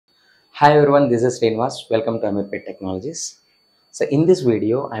Hi everyone, this is Srinivas. Welcome to Ameerpet Technologies. So in this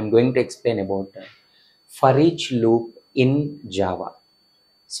video, I'm going to explain about for each loop in Java.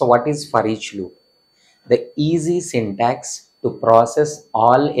 So what is for each loop? The easy syntax to process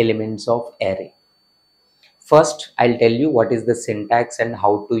all elements of array. First, I'll tell you what is the syntax and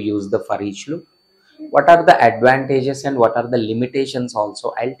how to use the for each loop. What are the advantages and what are the limitations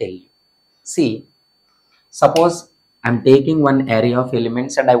also I'll tell you. See, suppose I'm taking one array of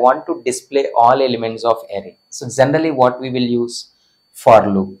elements and I want to display all elements of array. So generally what we will use? For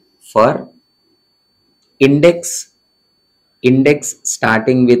loop. For index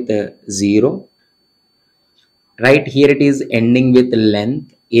starting with 0. Right here it is ending with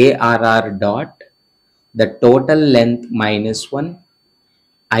length arr dot the total length minus 1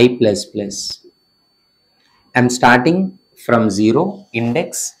 I plus plus. I'm starting from 0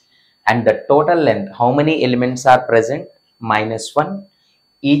 index and the total length, how many elements are present? Minus 1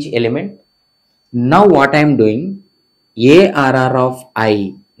 each element. Now what I am doing, arr of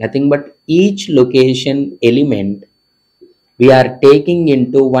I, nothing but each location element we are taking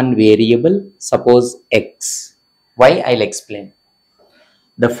into one variable, suppose x. Why? I'll explain.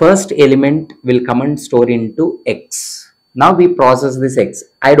 The first element will come and store into x. Now we process this x.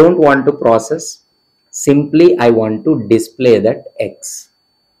 I don't want to process, simply I want to display that x.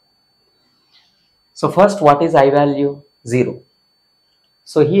 So first what is I value? 0.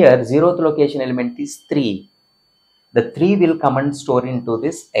 So here 0th location element is 3. The 3 will come and store into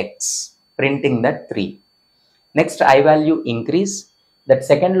this x, printing that 3. Next I value increase. That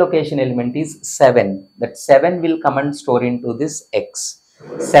second location element is 7. That 7 will come and store into this x.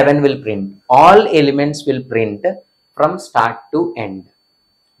 7 will print. All elements will print from start to end.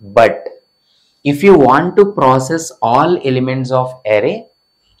 But if you want to process all elements of array,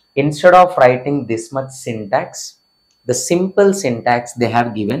 instead of writing this much syntax, the simple syntax they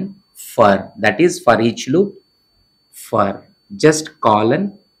have given for, that is for each loop, for just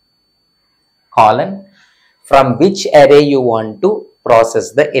colon from which array you want to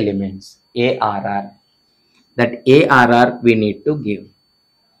process the elements, arr. That arr we need to give.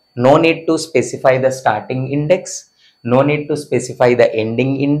 No need to specify the starting index, no need to specify the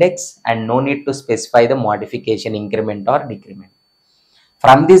ending index, and no need to specify the modification increment or decrement.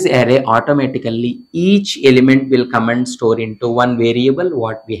 From this array, automatically each element will come and store into one variable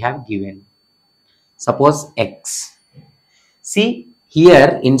what we have given. Suppose x. See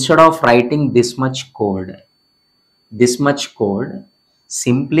here, instead of writing this much code,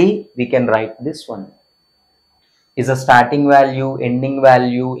 simply we can write this one. Is a starting value, ending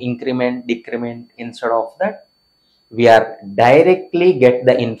value, increment, decrement. Instead of that, we are directly get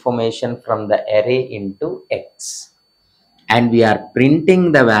the information from the array into x. And we are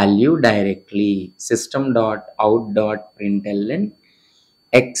printing the value directly. System.out.println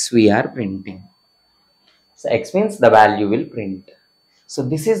x we are printing. So x means the value will print. So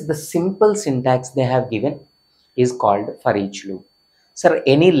this is the simple syntax they have given, is called for each loop. Sir,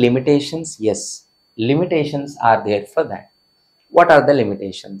 any limitations? Yes, limitations are there for that. What are the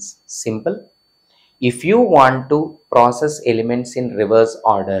limitations? Simple. If you want to process elements in reverse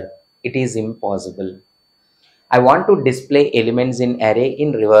order, it is impossible. I want to display elements in array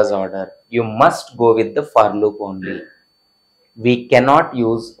in reverse order. You must go with the for loop only. We cannot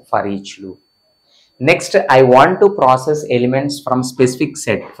use for each loop. Next, I want to process elements from specific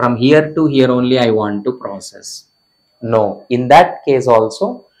set. From here to here only I want to process. No, in that case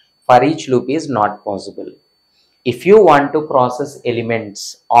also, for each loop is not possible. If you want to process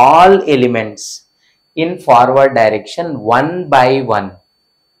elements, all elements in forward direction one by one,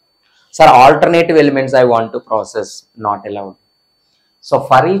 sir, alternative elements I want to process, not allowed. So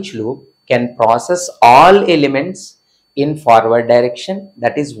for each loop can process all elements in forward direction,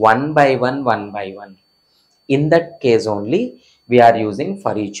 that is one by one, one by one. In that case only we are using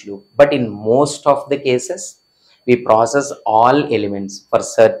for each loop. But in most of the cases, we process all elements for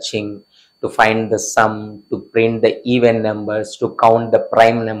searching, to find the sum, to print the even numbers, to count the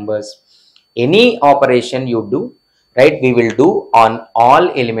prime numbers. Any operation you do, right, we will do on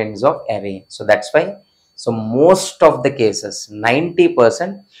all elements of array. So that's why, so most of the cases,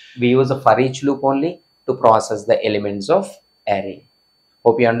 90%, we use a for each loop only to process the elements of array.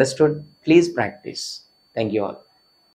 Hope you understood. Please practice. Thank you all.